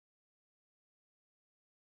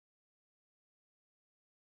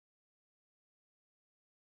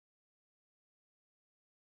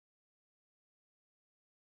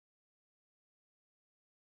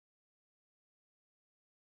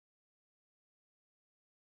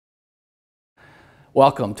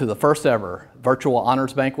Welcome to the first ever virtual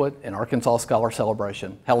honors banquet and Arkansas Scholar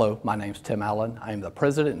Celebration. Hello, my name is Tim Allen. I am the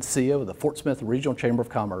President and CEO of the Fort Smith Regional Chamber of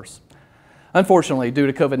Commerce. Unfortunately, due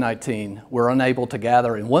to COVID-19, we're unable to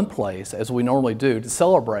gather in one place as we normally do to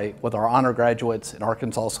celebrate with our honor graduates and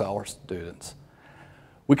Arkansas Scholar students.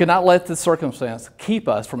 We cannot let this circumstance keep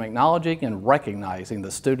us from acknowledging and recognizing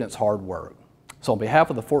the students' hard work. So on behalf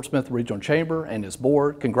of the Fort Smith Regional Chamber and its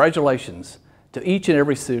board, congratulations to each and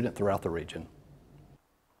every student throughout the region.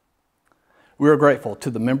 We are grateful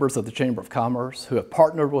to the members of the Chamber of Commerce who have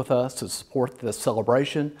partnered with us to support this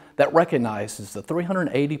celebration that recognizes the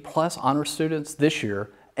 380 plus honor students this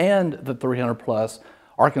year and the 300 plus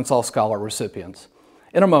Arkansas Scholar recipients.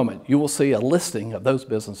 In a moment, you will see a listing of those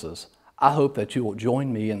businesses. I hope that you will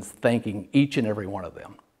join me in thanking each and every one of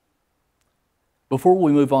them. Before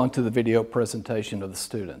we move on to the video presentation of the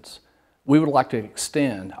students, we would like to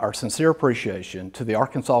extend our sincere appreciation to the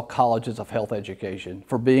Arkansas Colleges of Health Education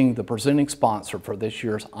for being the presenting sponsor for this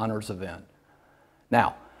year's honors event.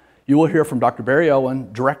 Now, you will hear from Dr. Barry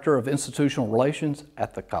Owen, Director of Institutional Relations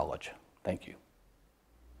at the college. Thank you.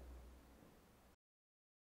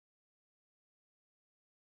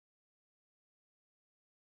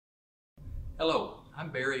 Hello,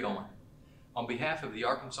 I'm Barry Owen. On behalf of the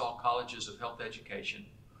Arkansas Colleges of Health Education,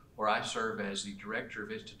 where I serve as the Director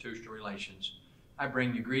of Institutional Relations, I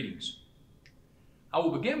bring you greetings. I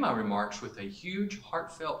will begin my remarks with a huge,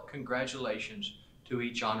 heartfelt congratulations to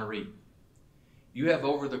each honoree. You have,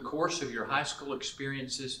 over the course of your high school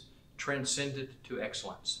experiences, transcended to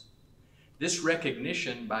excellence. This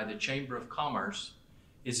recognition by the Chamber of Commerce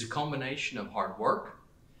is a combination of hard work,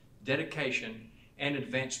 dedication, and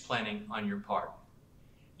advanced planning on your part.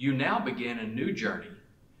 You now begin a new journey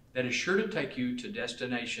that is sure to take you to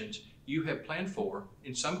destinations you have planned for,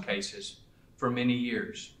 in some cases, for many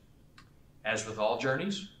years. As with all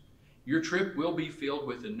journeys, your trip will be filled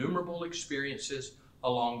with innumerable experiences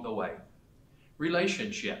along the way.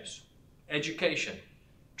 Relationships, education,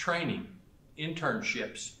 training,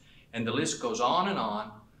 internships, and the list goes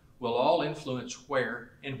on, will all influence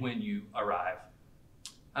where and when you arrive.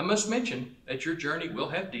 I must mention that your journey will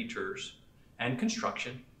have detours and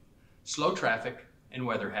construction, slow traffic, and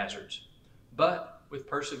weather hazards. But with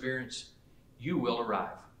perseverance, you will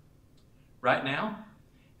arrive. Right now,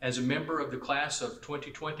 as a member of the class of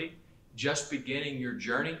 2020, just beginning your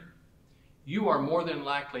journey, you are more than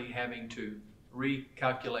likely having to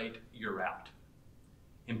recalculate your route.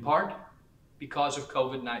 In part, because of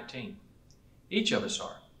COVID-19. Each of us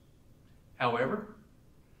are. However,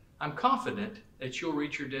 I'm confident that you'll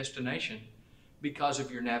reach your destination because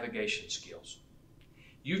of your navigation skills.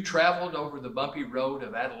 You traveled over the bumpy road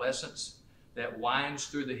of adolescence that winds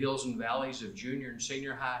through the hills and valleys of junior and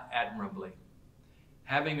senior high admirably.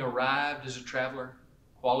 Having arrived as a traveler,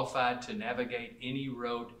 qualified to navigate any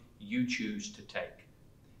road you choose to take.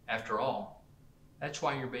 After all, that's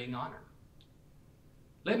why you're being honored.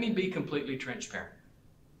 Let me be completely transparent.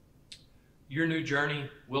 Your new journey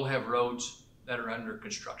will have roads that are under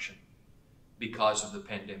construction because of the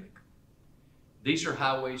pandemic. These are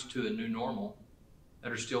highways to a new normal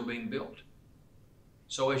that are still being built.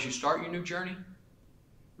 So as you start your new journey,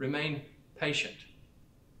 remain patient,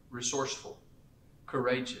 resourceful,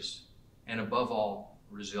 courageous, and above all,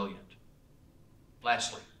 resilient.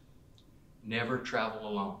 Lastly, never travel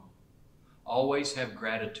alone. Always have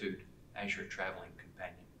gratitude as your traveling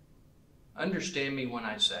companion. Understand me when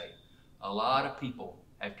I say a lot of people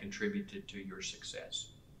have contributed to your success.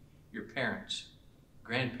 Your parents,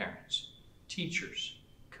 grandparents, teachers,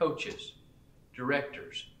 coaches,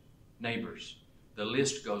 directors, neighbors, the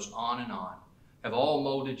list goes on and on, have all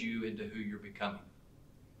molded you into who you're becoming.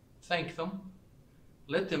 Thank them.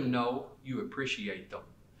 Let them know you appreciate them.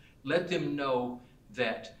 Let them know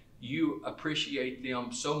that you appreciate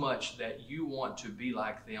them so much that you want to be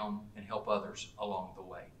like them and help others along the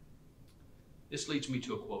way. This leads me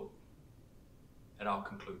to a quote that I'll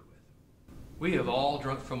conclude with. We have all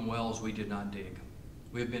drunk from wells we did not dig.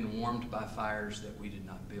 We have been warmed by fires that we did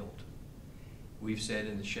not build. We've sat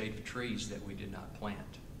in the shade of trees that we did not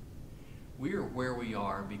plant. We are where we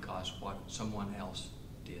are because of what someone else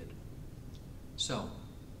did. So,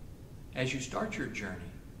 as you start your journey,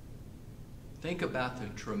 think about the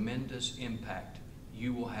tremendous impact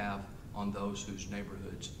you will have on those whose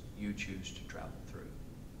neighborhoods you choose to travel through.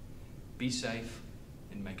 Be safe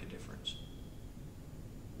and make a difference.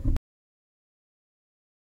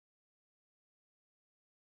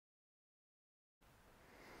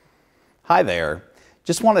 Hi there.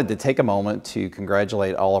 Just wanted to take a moment to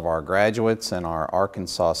congratulate all of our graduates and our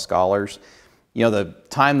Arkansas scholars. You know, the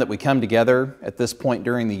time that we come together at this point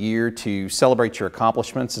during the year to celebrate your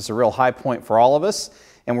accomplishments is a real high point for all of us,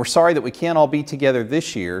 and we're sorry that we can't all be together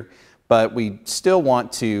this year, but we still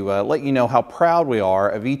want to let you know how proud we are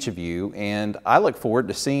of each of you, and I look forward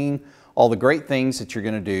to seeing all the great things that you're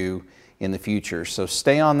going to do in the future. So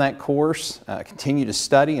stay on that course, continue to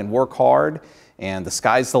study and work hard, and the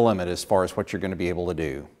sky's the limit as far as what you're going to be able to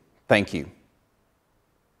do. Thank you.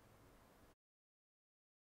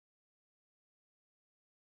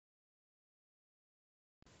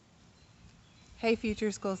 Hey Future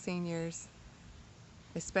School seniors,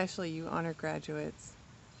 especially you honor graduates.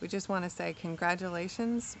 We just want to say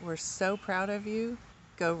congratulations. We're so proud of you.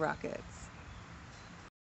 Go Rockets.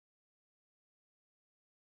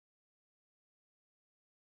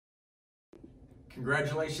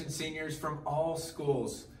 Congratulations, seniors from all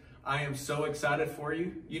schools. I am so excited for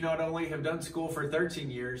you. You not only have done school for 13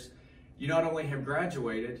 years, you not only have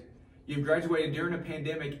graduated, you've graduated during a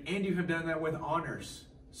pandemic, and you have done that with honors.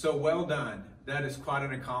 So well done. That is quite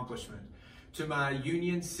an accomplishment. To my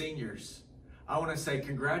Union seniors, I want to say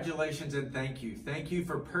congratulations and thank you. Thank you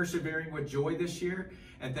for persevering with joy this year,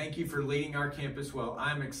 and thank you for leading our campus well.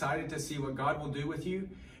 I'm excited to see what God will do with you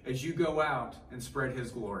as you go out and spread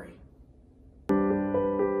His glory.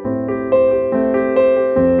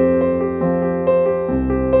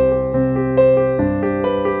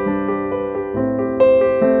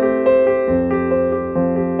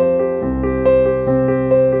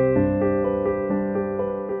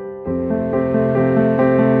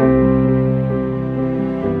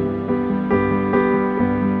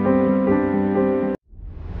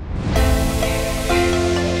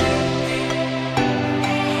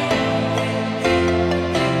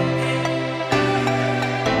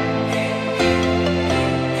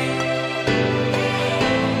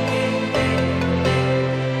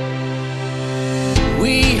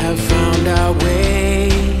 Found our way.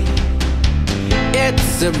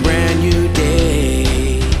 It's a brand new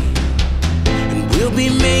day, and we'll be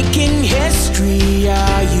making history.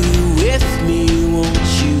 Are you with me?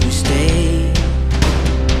 Won't you stay?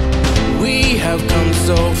 We have come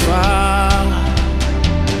so far.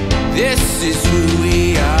 This is who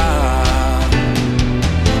we are,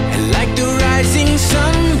 and like the rising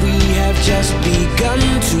sun, we have just begun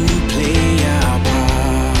to play our part.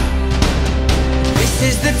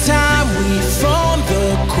 This is the time we form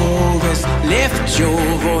the chorus. Lift your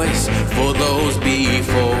voice for those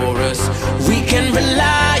before us. We can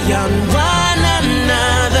rely on one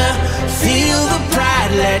another. Feel the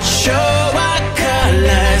pride, let's show our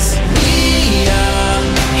colors. We are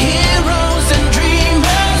heroes and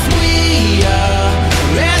dreamers. We are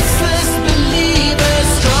restless believers,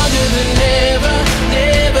 stronger than ever.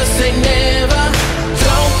 Never say never.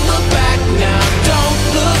 Don't look back now, don't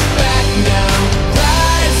look back now.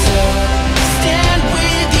 Stand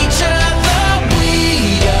with each other.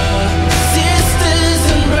 We are sisters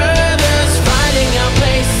and brothers, finding our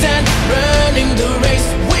place and running the race.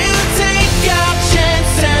 We'll take our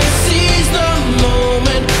chance and seize the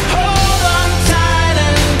moment. Hold on tight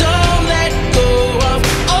and don't let go of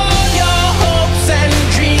all your hopes and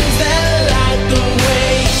dreams that light the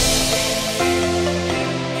way.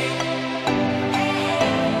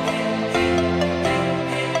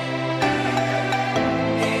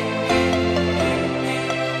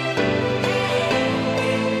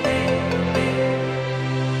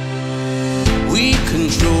 We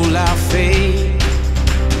control our fate.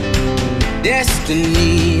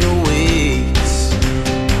 Destiny awaits.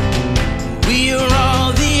 We are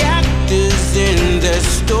all the actors in the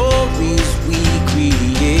stories we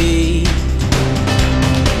create.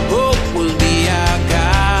 Hope will be our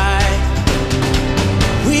guide.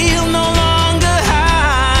 We'll no longer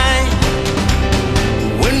hide.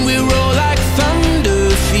 When we roll like thunder,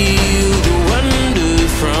 feel the wonder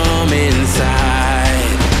from inside.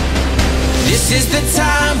 This is the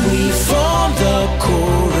time we form the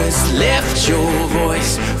chorus. Lift your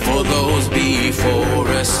voice for those before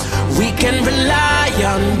us. We can rely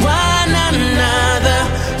on one another.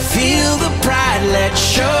 Feel the pride, let's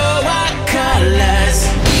show our colors.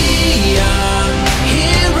 We are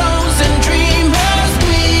heroes and dreamers.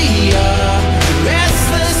 We are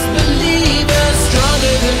restless believers,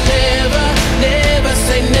 stronger than ever. Never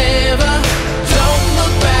say never. Don't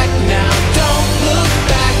look back now, don't look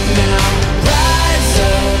back now. Rise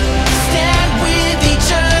up, stand with each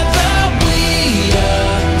other. We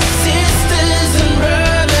are sisters and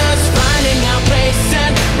brothers, finding our place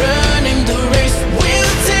and running.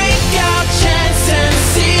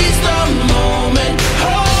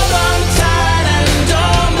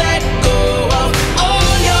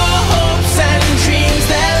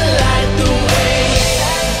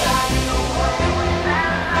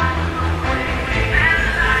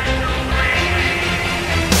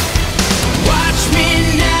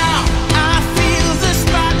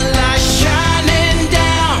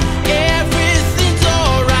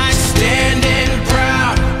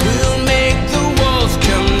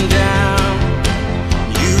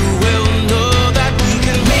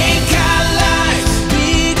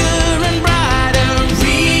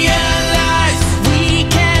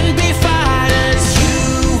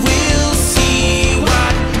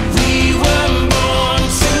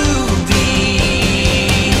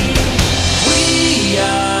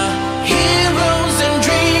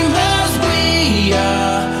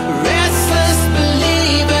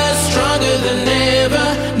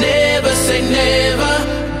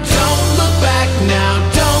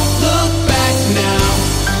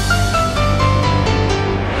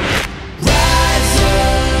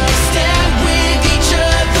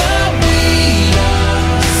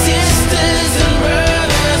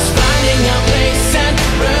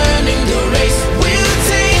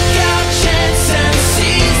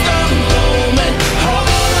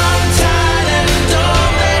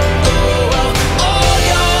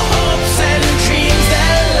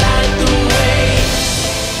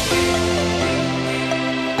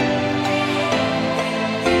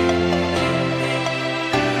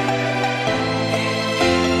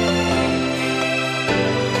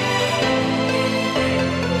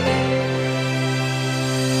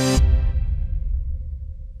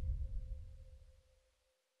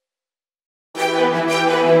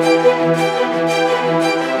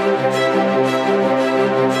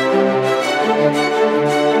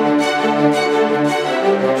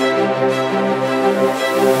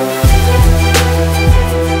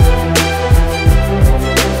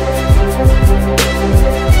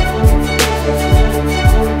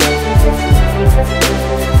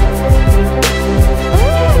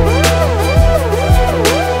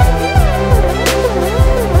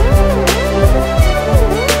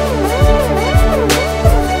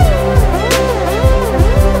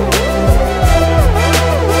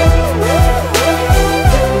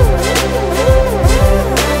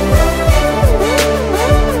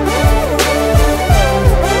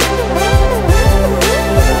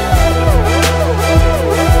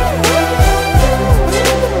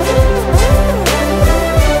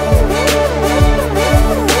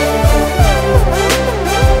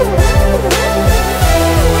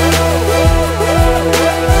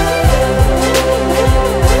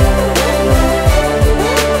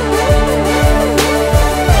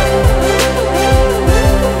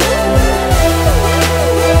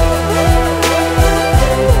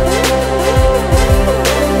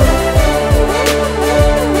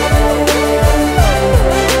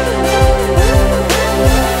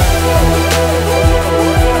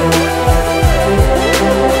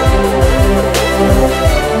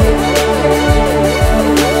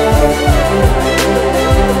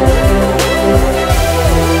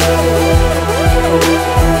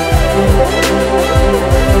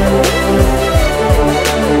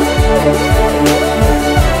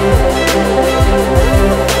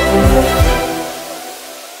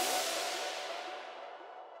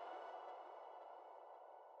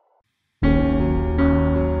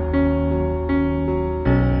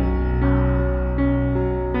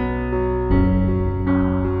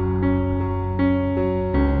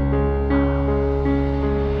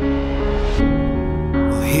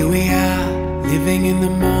 living in the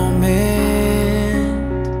moment.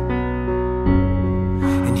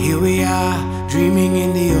 And here we are, dreaming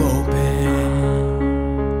in the open.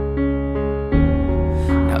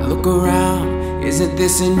 Now look around, isn't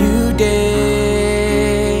this a new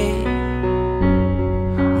day?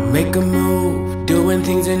 Make a move, doing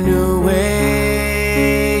things a new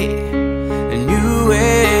way, a new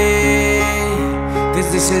way. 'Cause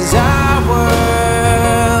this is our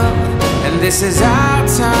world, and this is our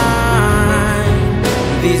time.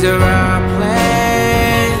 These are our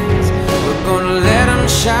plans, we're gonna let them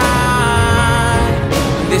shine.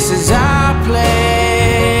 This is our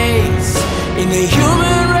place in the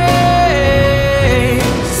human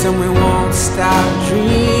race, and we won't stop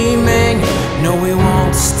dreaming. No, we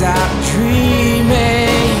won't stop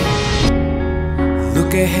dreaming.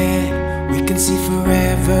 Look ahead, we can see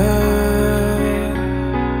forever.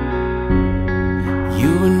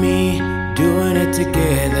 You and me doing it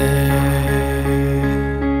together.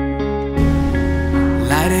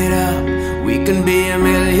 Light it up, we can be a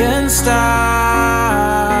million stars.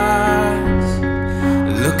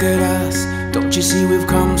 Look at us, don't you see we've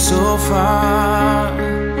come so far?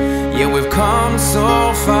 Yeah, we've come so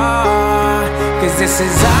far. 'Cause this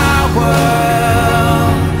is our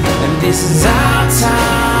world, and this is our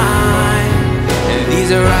time, and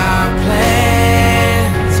these are our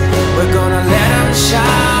plans. We're gonna let them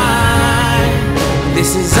shine.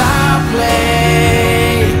 This is our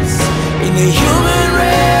place in the human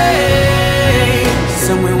race,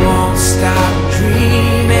 and we won't stop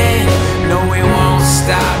dreaming. No, we won't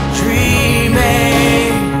stop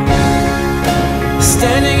dreaming.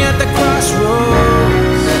 Standing at the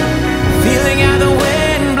crossroads, feeling how the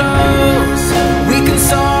wind blows. We can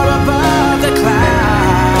soar above the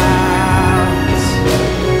clouds.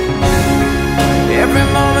 Every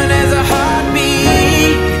moment is a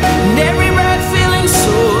heartbeat, and every breath feeling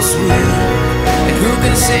so sweet. And who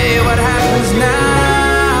can say what happens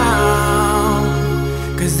now?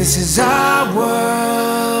 'Cause this is our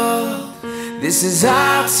world, this is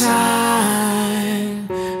our time.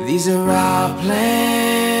 These are our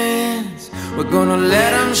plans, we're gonna let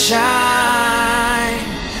them shine.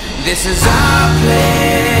 This is our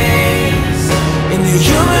place in the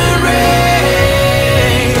human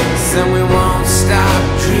race, and we won't stop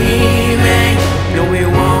dreaming. No, we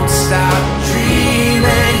won't stop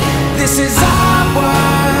dreaming. This is our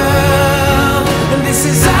world, and this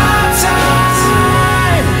is our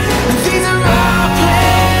time. And these are our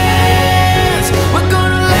plans, we're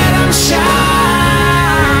gonna let them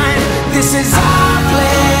shine. This is our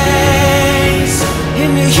place in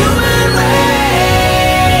the human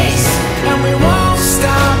race, and we won't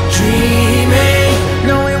stop dreaming.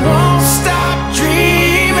 No, we won't stop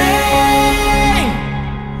dreaming.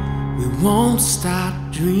 We won't stop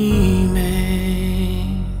dreaming.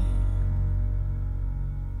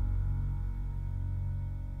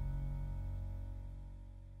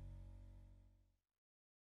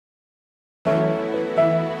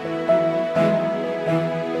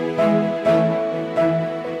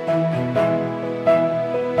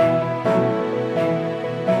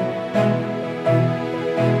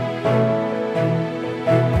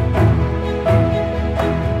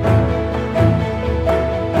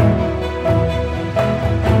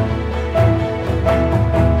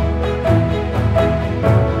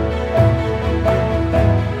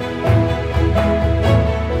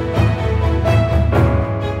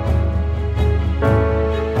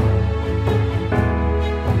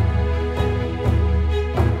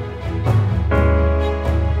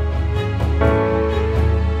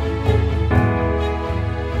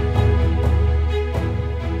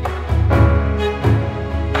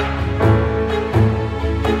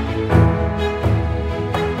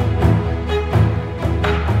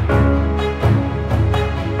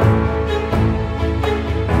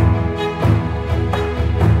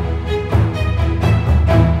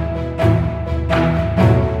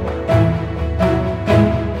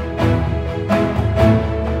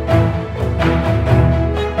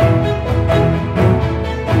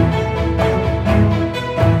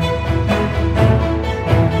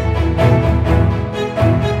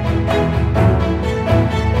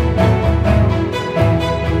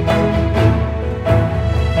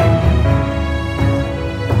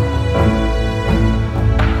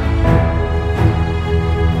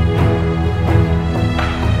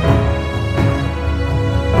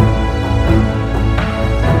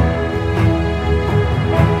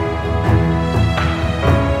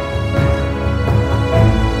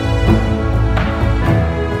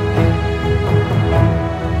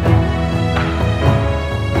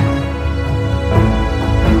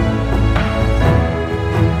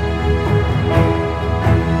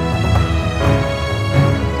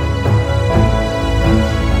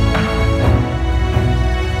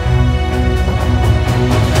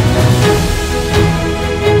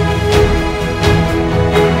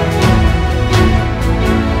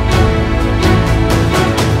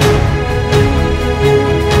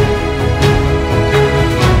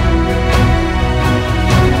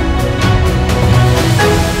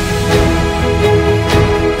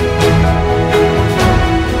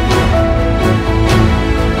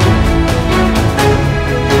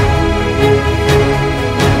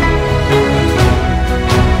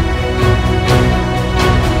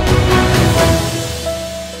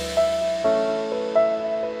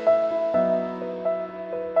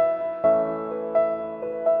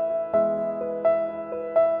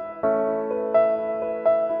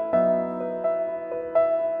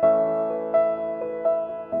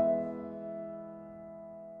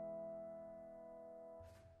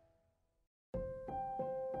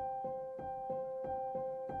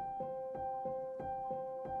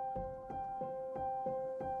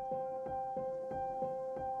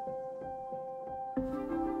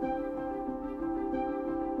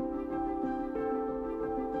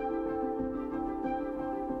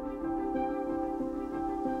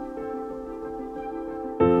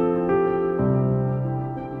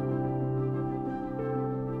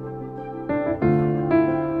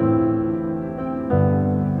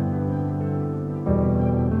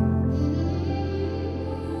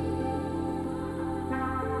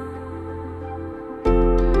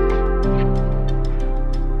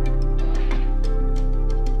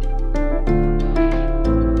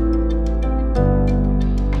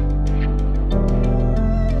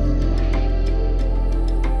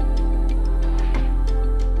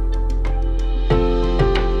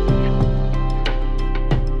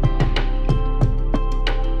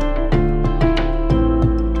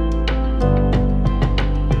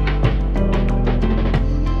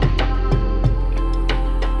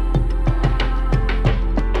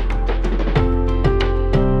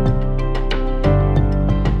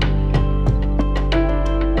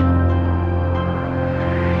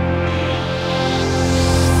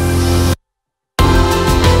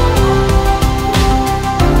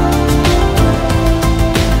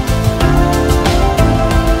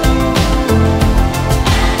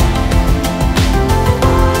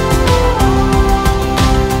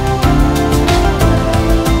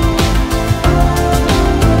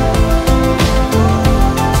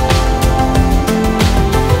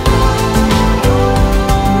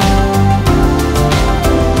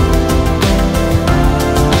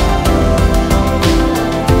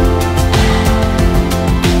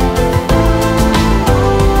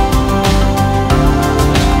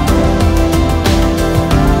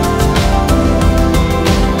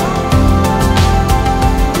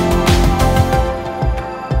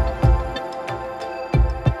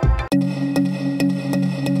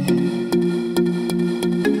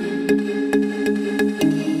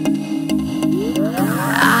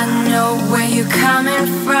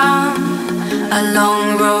 A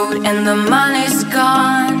long road and the money's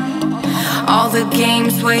gone. All the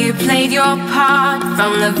games where you played your part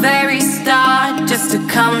from the very start, just to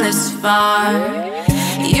come this far.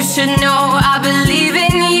 You should know I believe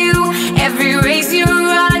in you. Every race you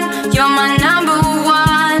run, you're my number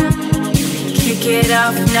one. Kick it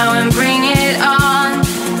off now and bring it on.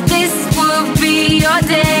 This will be your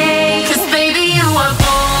day. 'Cause baby, you were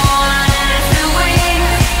born to win.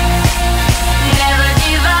 Never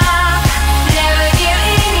give up, never give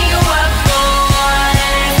in. You were born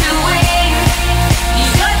to win.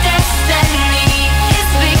 Your destiny is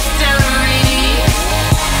victory.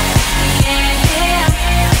 Yeah, yeah,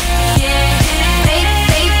 yeah. Baby,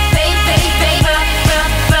 baby, baby, baby,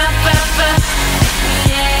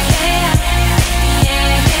 yeah, yeah.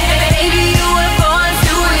 Baby, you were born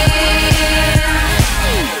to win.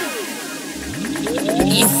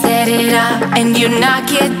 You set it up and you knock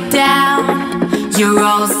it down. You're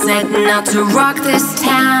all set now to rock this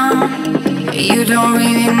town. You don't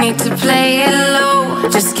really need to play it low.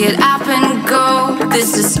 Just get up and go. This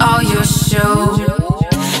is all your show.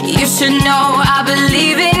 You should know I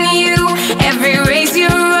believe in you. Every race you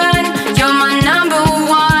run, you're my number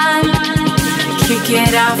one. Kick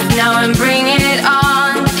it off now and bring it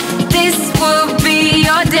on. This will be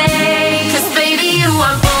your day. 'Cause baby, you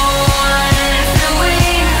were born to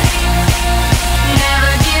win.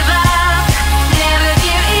 Never give up, never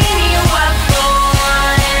give in. You were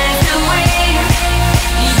born to win.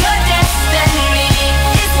 Your destiny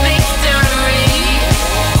is victory.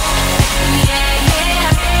 Yeah, yeah,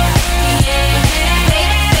 yeah.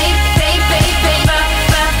 Baby, baby, baby, baby,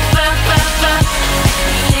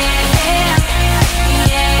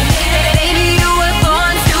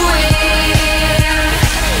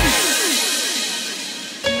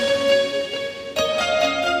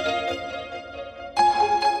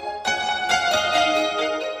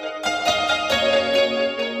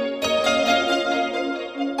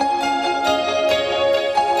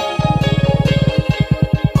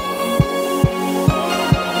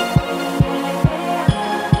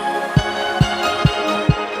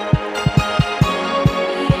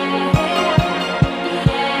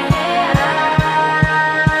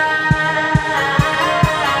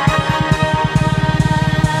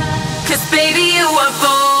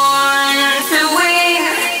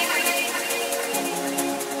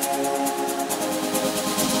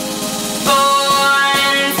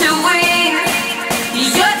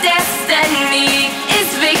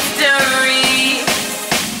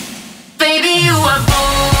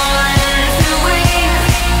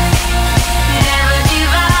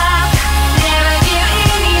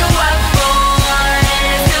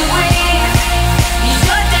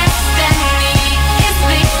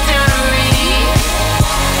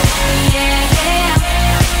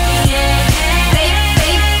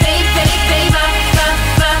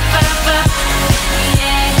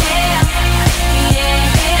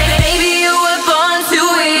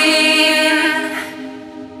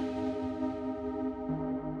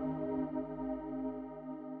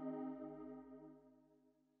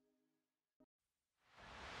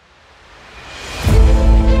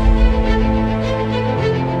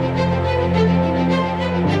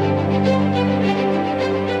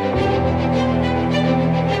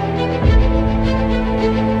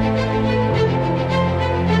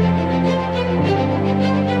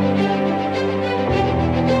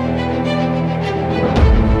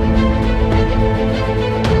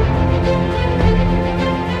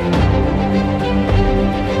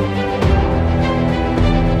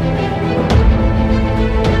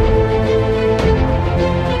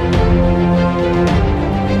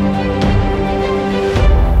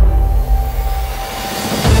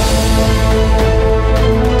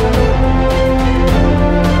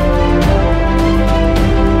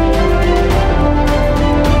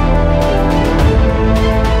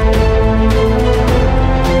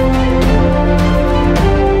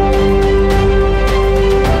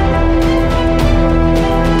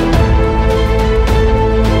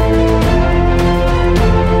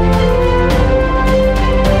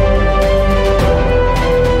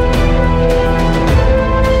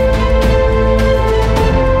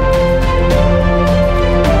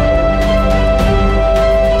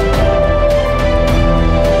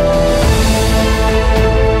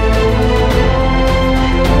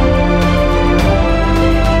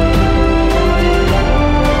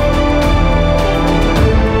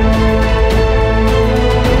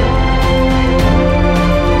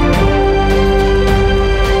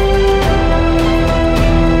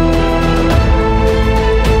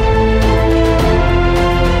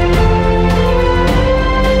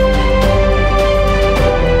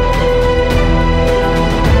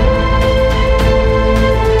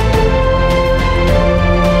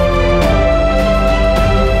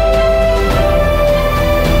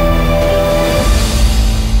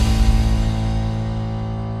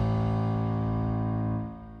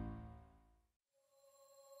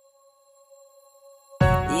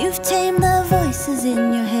 You've tamed the voices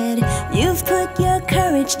in your head. You've put your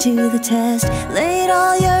courage to the test, laid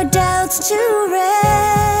all your doubts to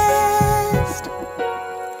rest.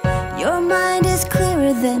 Your mind is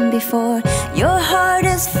clearer than before. Your heart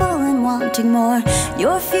is full and wanting more.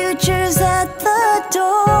 Your future's at the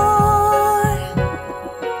door.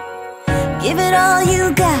 Give it all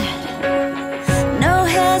you got, no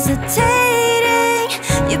hesitating.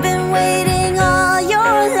 You've been waiting all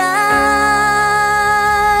your life.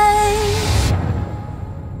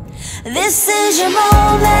 This is your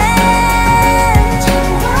moment.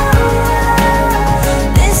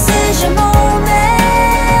 This is your moment.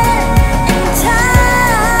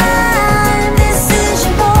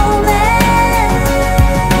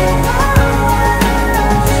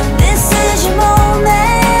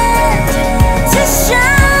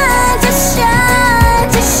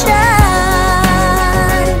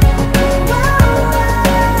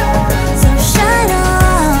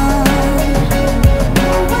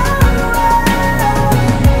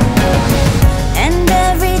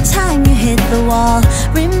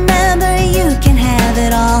 Remember, you can have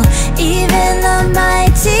it all, even the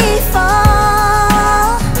mighty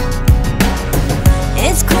fall.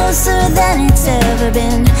 It's closer than it's ever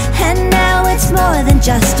been, and now it's more than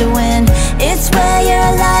just a win. It's where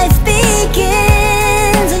your life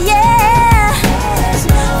begins, yeah.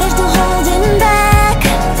 There's no holding back,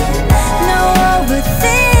 no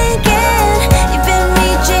overthinking. You've been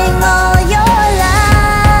reaching all your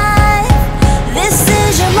life. This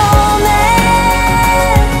is your moment.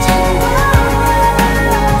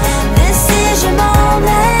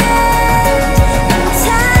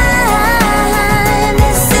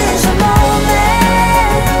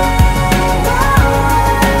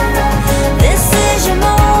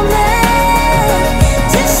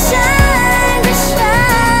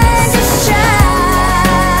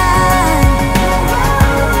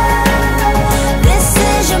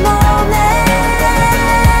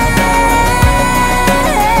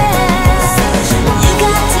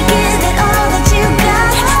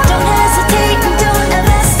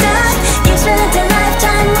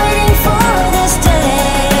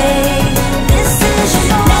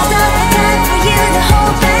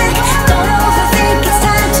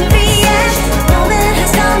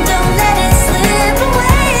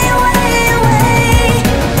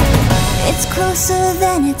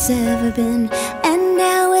 Ever been, and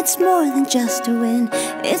now it's more than just a win.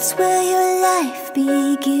 It's where your life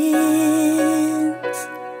begins.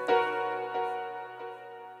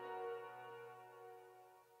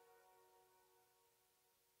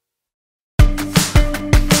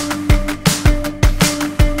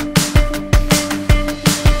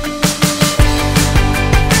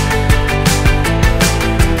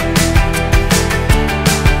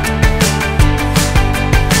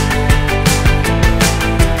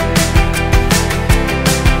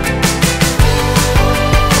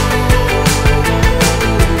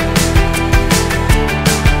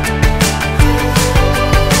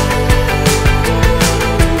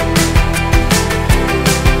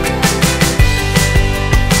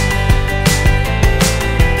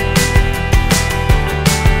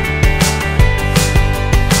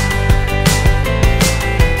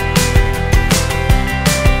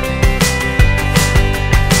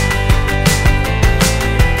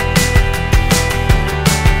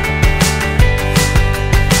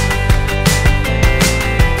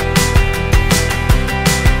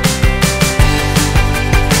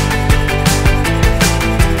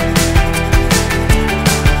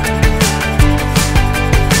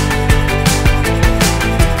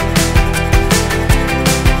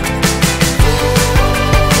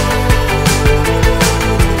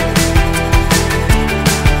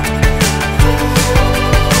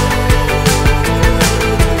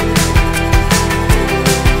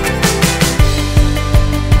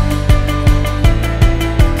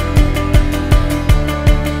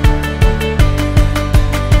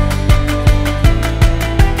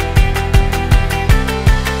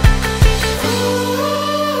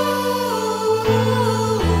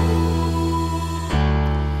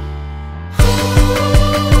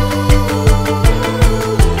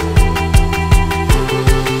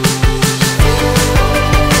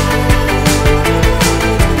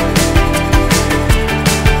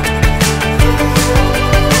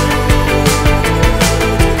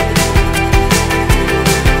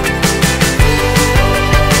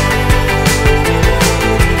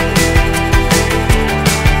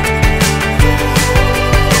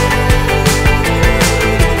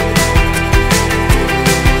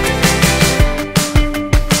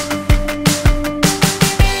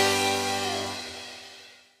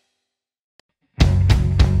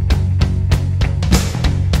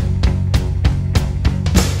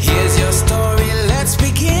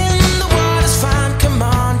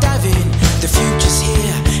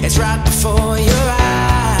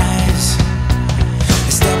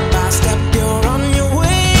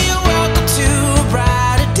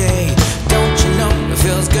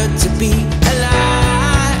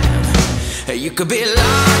 You could be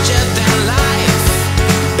larger than life,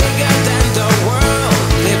 bigger than the world,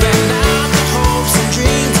 living out the hopes and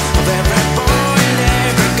dreams of every boy and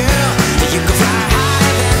every girl. You could fly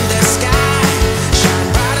higher than the sky, shine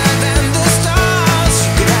brighter than the stars.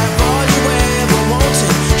 You could have all you ever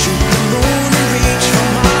wanted, shoot the moon and reach for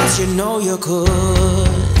Mars. You know you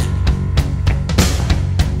could.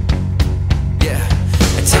 Yeah,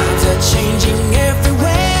 times are changing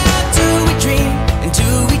everywhere. Do we dream and do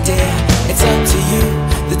we dare? It's up to you,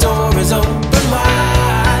 the door is open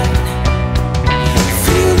wide.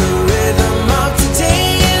 Feel the rhythm of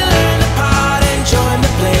today, learn the part and join the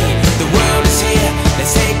play. The world is here,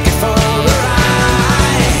 let's take it for a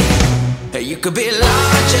ride. You could be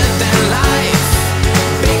larger than life,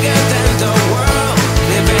 bigger than the world,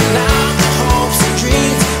 living out the hopes and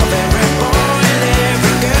dreams of every boy and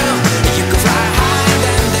every girl. You could fly higher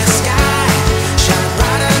than the sky, shine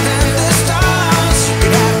brighter than the stars. You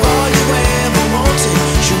could have all you ever wanted,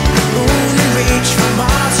 shoot the moon and reach for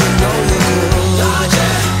Mars. You know you could.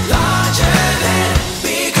 Larger, larger than,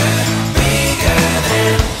 bigger, bigger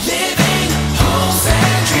than, living hopes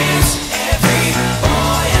and dreams. Every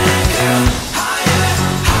boy and girl, higher,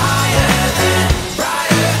 higher than,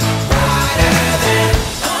 brighter, brighter than,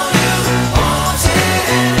 all you wanted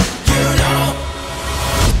and you know.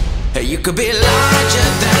 You could be larger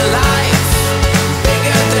than life,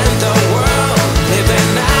 bigger than the world,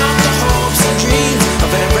 living out the hopes and dreams of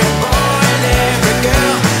every boy and every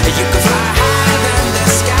girl. You could fly higher than the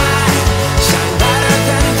sky, shine brighter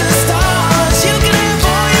than the stars. You can have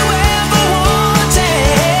all you ever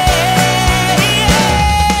wanted.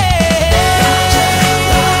 Larger,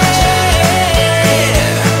 larger,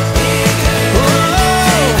 bigger, bigger,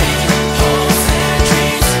 living hopes and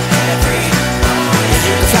dreams. Every boy,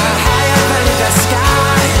 you could fly higher than the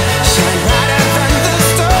sky,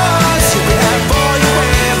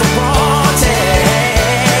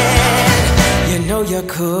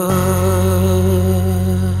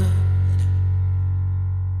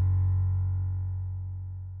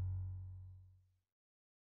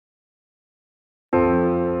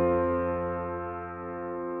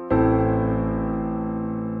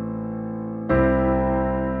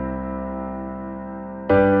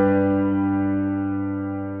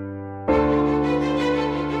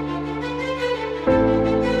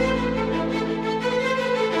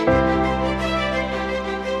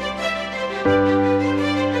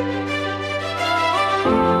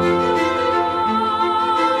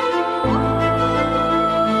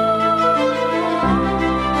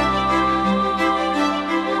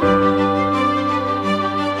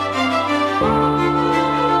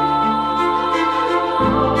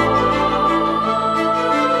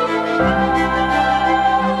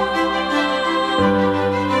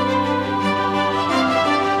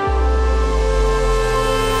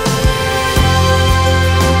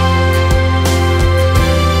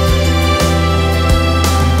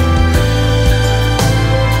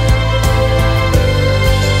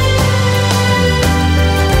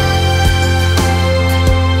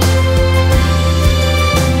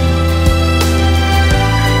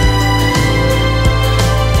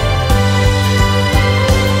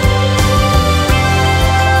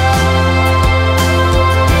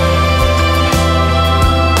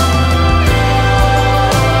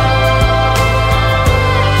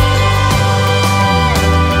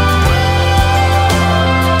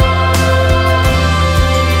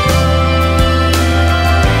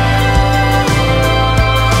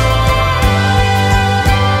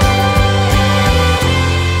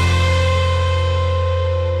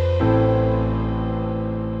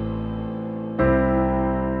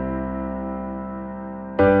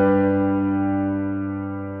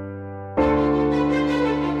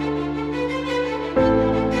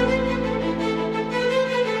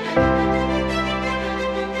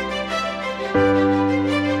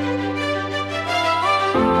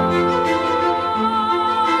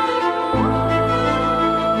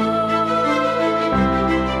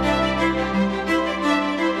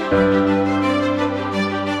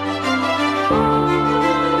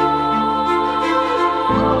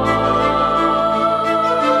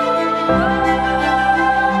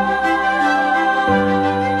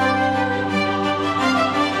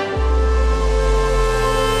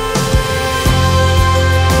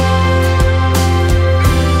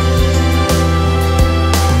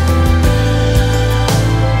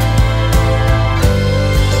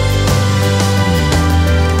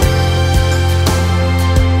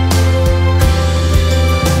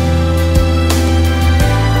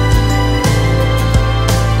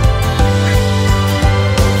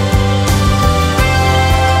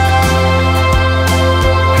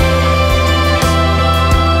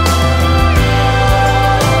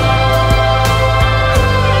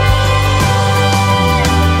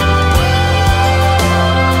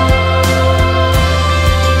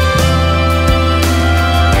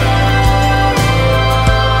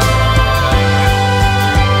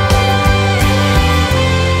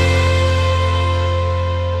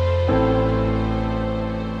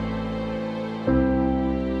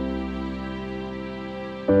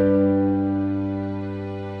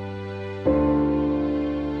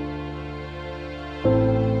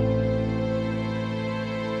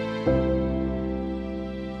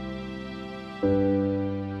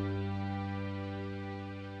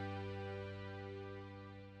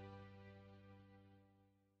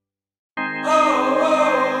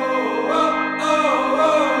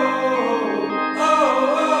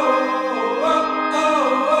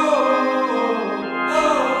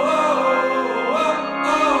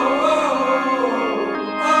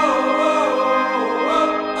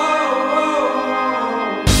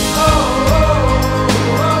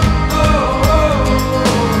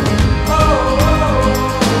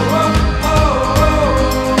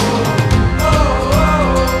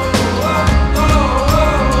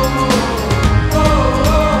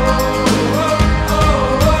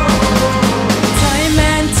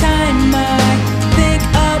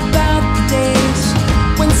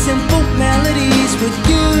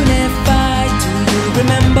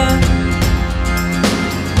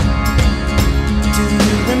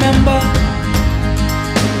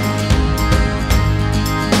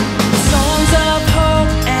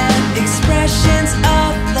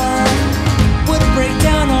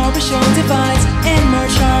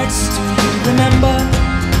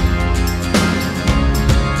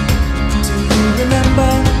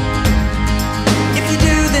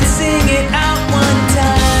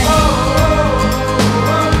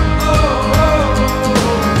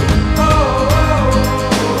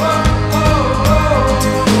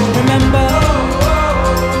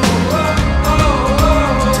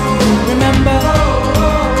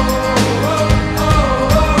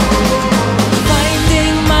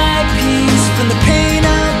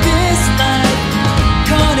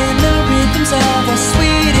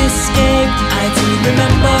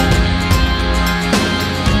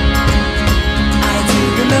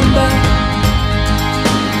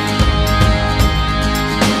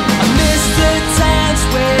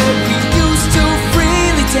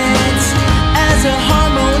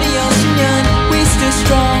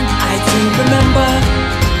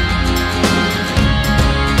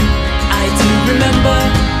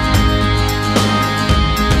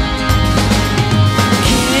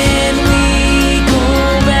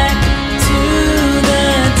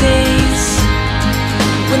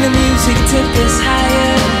 music took us higher.